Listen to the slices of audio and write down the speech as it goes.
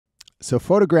So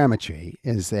photogrammetry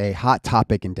is a hot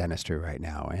topic in dentistry right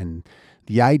now. And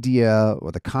the idea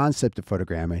or the concept of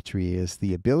photogrammetry is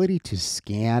the ability to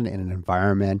scan in an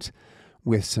environment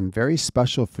with some very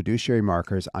special fiduciary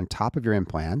markers on top of your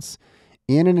implants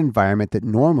in an environment that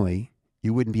normally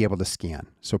you wouldn't be able to scan.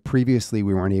 So previously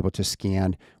we weren't able to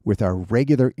scan with our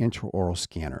regular intraoral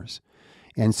scanners.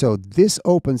 And so this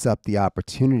opens up the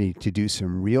opportunity to do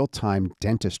some real-time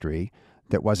dentistry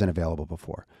that wasn't available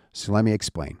before. So let me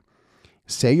explain.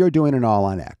 Say you're doing an all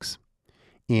on X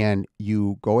and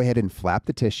you go ahead and flap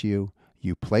the tissue,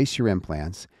 you place your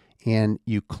implants, and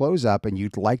you close up and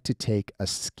you'd like to take a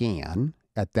scan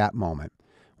at that moment.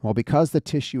 Well, because the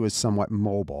tissue is somewhat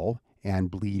mobile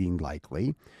and bleeding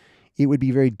likely, it would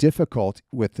be very difficult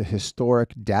with the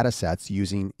historic data sets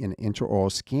using an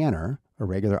intraoral scanner, a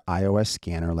regular iOS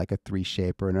scanner like a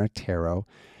 3Shaper and a Taro,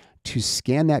 to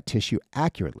scan that tissue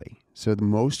accurately. So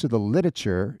most of the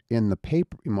literature in the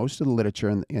paper, most of the literature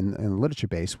in the literature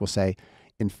base will say,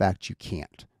 in fact, you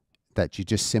can't, that you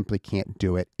just simply can't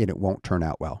do it and it won't turn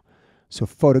out well. So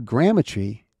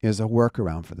photogrammetry is a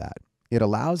workaround for that. It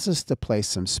allows us to place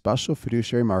some special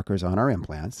fiduciary markers on our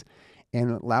implants, and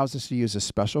it allows us to use a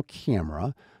special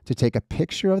camera to take a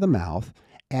picture of the mouth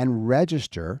and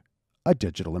register a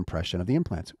digital impression of the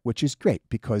implants, which is great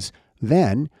because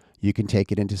then you can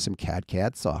take it into some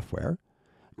CAD software,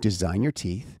 design your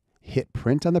teeth, hit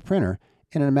print on the printer,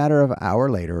 and in a matter of an hour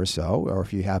later or so, or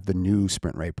if you have the new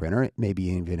Sprint Ray printer, maybe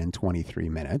even in 23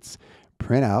 minutes,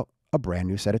 print out a brand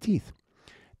new set of teeth.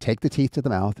 Take the teeth to the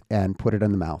mouth and put it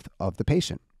in the mouth of the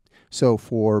patient. So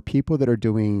for people that are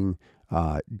doing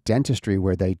dentistry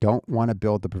where they don't want to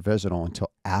build the provisional until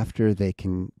after they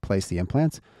can place the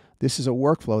implants, this is a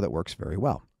workflow that works very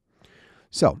well.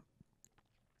 So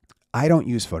I don't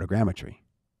use photogrammetry.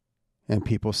 And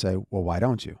people say, well, why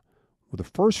don't you? Well, the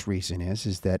first reason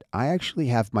is that I actually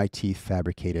have my teeth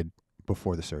fabricated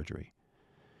before the surgery,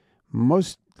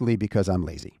 mostly because I'm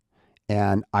lazy.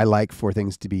 And I like for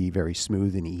things to be very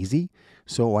smooth and easy.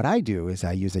 So what I do is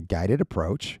I use a guided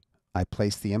approach. I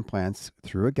place the implants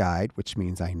through a guide, which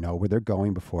means I know where they're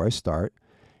going before I start.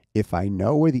 If I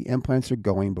know where the implants are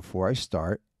going before I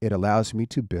start, it allows me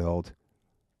to build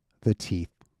the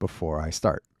teeth before I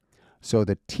start. So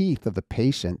the teeth of the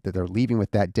patient that they're leaving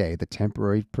with that day, the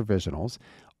temporary provisionals,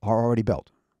 are already built.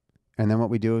 And then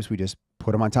what we do is we just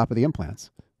put them on top of the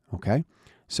implants. Okay?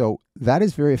 So that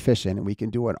is very efficient, and we can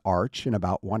do an arch in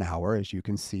about 1 hour, as you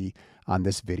can see on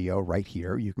this video right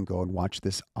here. You can go and watch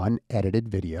this unedited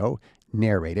video,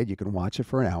 narrated. You can watch it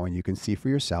for an hour, and you can see for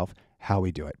yourself how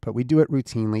we do it. But we do it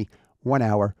routinely, 1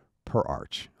 hour per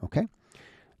arch. Okay?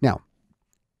 Now,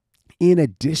 in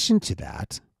addition to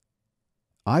that,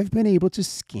 I've been able to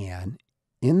scan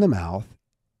in the mouth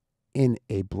in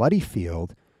a bloody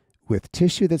field with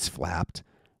tissue that's flapped,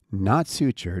 not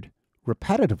sutured,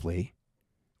 repetitively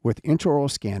with intraoral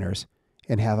scanners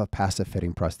and have a passive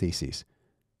fitting prostheses.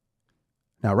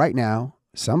 Now, right now,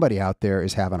 somebody out there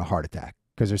is having a heart attack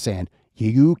because they're saying,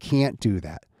 you can't do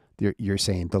that. You're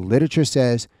saying the literature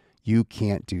says you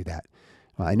can't do that.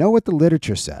 Well, I know what the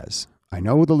literature says.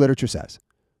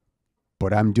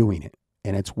 But I'm doing it.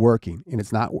 And it's working. And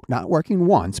it's not working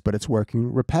once, but it's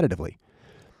working repetitively.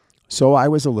 So I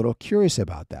was a little curious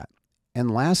about that.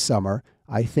 And last summer,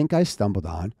 I think I stumbled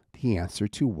on the answer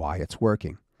to why it's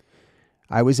working.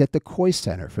 I was at the Koi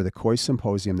Center for the Koi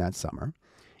Symposium that summer.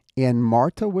 And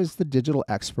Marta was the digital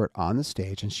expert on the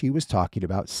stage, and she was talking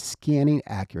about scanning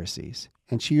accuracies.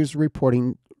 And she was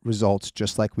reporting results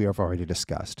just like we have already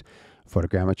discussed.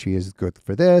 Photogrammetry is good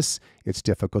for this. It's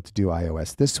difficult to do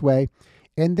iOS this way.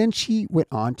 And then she went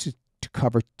on to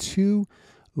cover two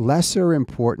lesser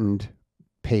important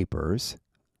papers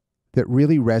that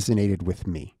really resonated with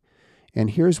me. And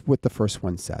here's what the first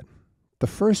one said. The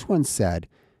first one said,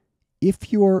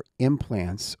 if your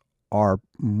implants are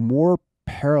more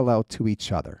parallel to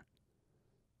each other,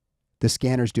 the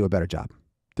scanners do a better job.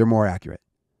 They're more accurate.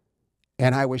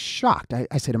 And I was shocked.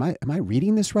 I said, am I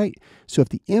reading this right? So if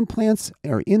the implants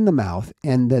are in the mouth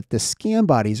and that the scan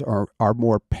bodies are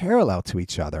more parallel to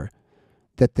each other,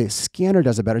 that the scanner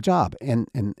does a better job? And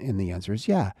the answer is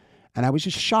yeah. And I was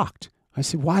just shocked. I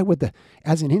said,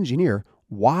 as an engineer,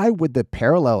 why would the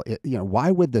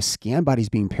scan bodies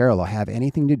being parallel have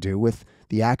anything to do with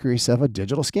the accuracy of a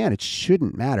digital scan? It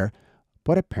shouldn't matter,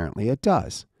 but apparently it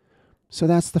does. So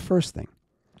that's the first thing.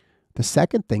 The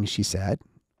second thing she said,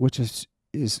 which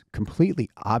is completely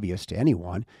obvious to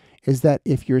anyone, is that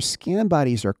if your scan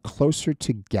bodies are closer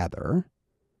together,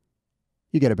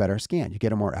 you get a better scan. You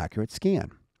get a more accurate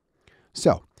scan.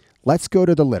 So let's go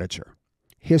to the literature.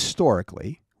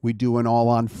 Historically, we do an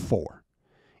all-on 4.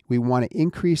 We want to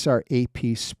increase our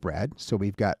AP spread. So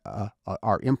we've got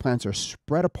our implants are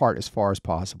spread apart as far as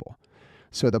possible.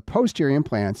 So the posterior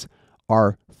implants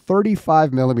are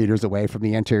 35 millimeters away from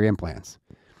the anterior implants.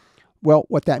 Well,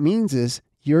 what that means is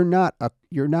you're not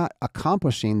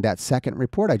accomplishing that second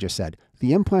report I just said.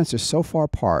 The implants are so far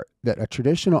apart that a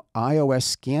traditional iOS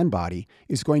scan body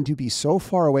is going to be so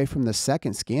far away from the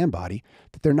second scan body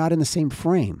that they're not in the same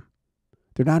frame.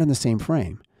 They're not in the same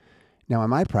frame. Now, in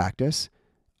my practice,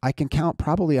 I can count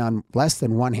probably on less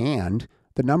than one hand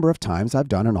the number of times I've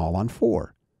done an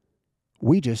all-on-4.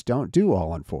 We just don't do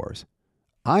all-on-4s.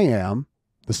 I am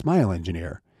the smile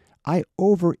engineer. I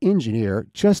over-engineer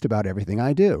just about everything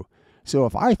I do. So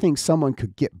if I think someone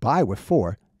could get by with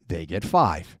 4, they get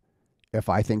 5. If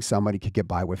I think somebody could get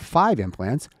by with 5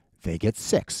 implants, they get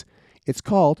 6. It's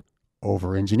called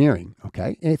over-engineering,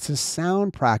 okay? And it's a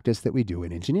sound practice that we do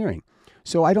in engineering.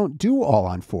 So I don't do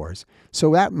all-on-4s.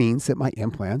 So that means that my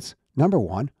implants, number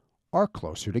one, are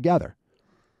closer together.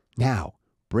 Now,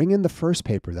 bring in the first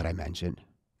paper that I mentioned.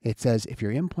 It says if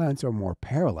your implants are more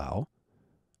parallel,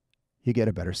 you get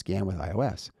a better scan with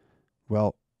iOS.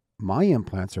 Well, my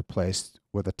implants are placed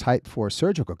with a Type 4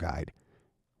 surgical guide,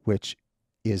 which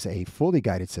is a fully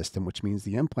guided system, which means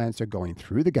the implants are going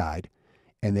through the guide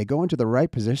and they go into the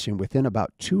right position within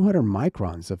about 200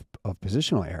 microns of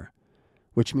positional error,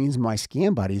 which means my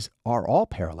scan bodies are all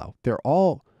parallel. They're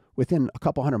all within a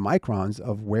couple hundred microns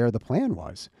of where the plan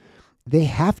was. They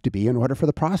have to be in order for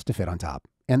the pros to fit on top,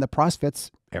 and the pros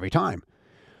fits every time.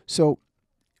 So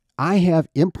I have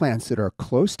implants that are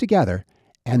close together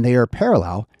and they are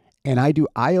parallel, and I do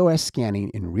iOS scanning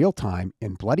in real time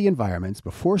in bloody environments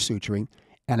before suturing,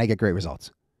 and I get great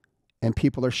results. And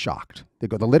people are shocked. They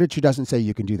go, the literature doesn't say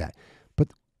you can do that. But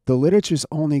the literature is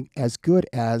only as good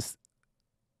as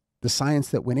the science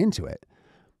that went into it.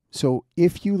 So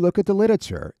if you look at the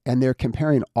literature and they're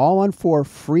comparing all-on-4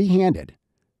 free-handed,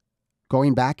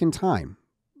 going back in time,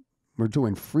 we're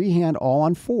doing freehand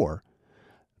all-on-4,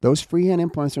 those freehand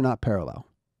implants are not parallel.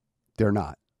 They're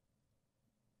not.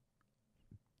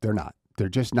 They're not. They're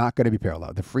just not going to be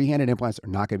parallel. The free-handed implants are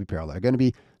not going to be parallel. They're going to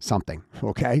be something,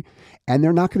 okay? And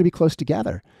they're not going to be close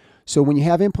together. So when you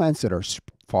have implants that are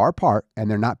far apart and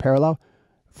they're not parallel,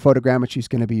 photogrammetry is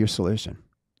going to be your solution.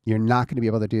 You're not going to be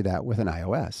able to do that with an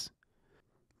iOS.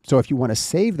 So if you want to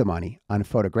save the money on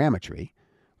photogrammetry,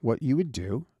 what you would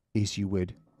do is you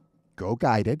would go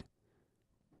guided,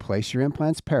 place your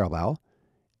implants parallel,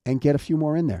 and get a few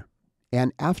more in there.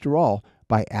 And after all,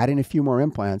 by adding a few more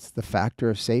implants, the factor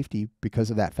of safety, because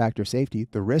of that factor of safety,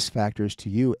 the risk factors to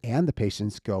you and the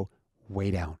patients go way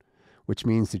down, which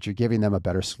means that you're giving them a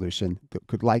better solution that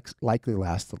could likely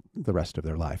last the rest of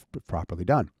their life, but properly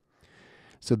done.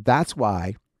 So that's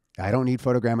why I don't need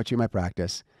photogrammetry in my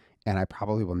practice, and I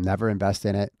probably will never invest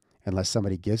in it unless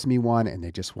somebody gives me one and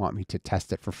they just want me to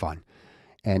test it for fun.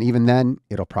 And even then,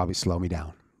 it'll probably slow me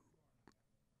down.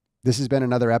 This has been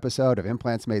another episode of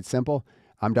Implants Made Simple.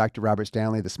 I'm Dr. Robert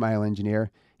Stanley, the Smile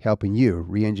Engineer, helping you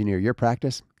re-engineer your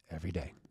practice every day.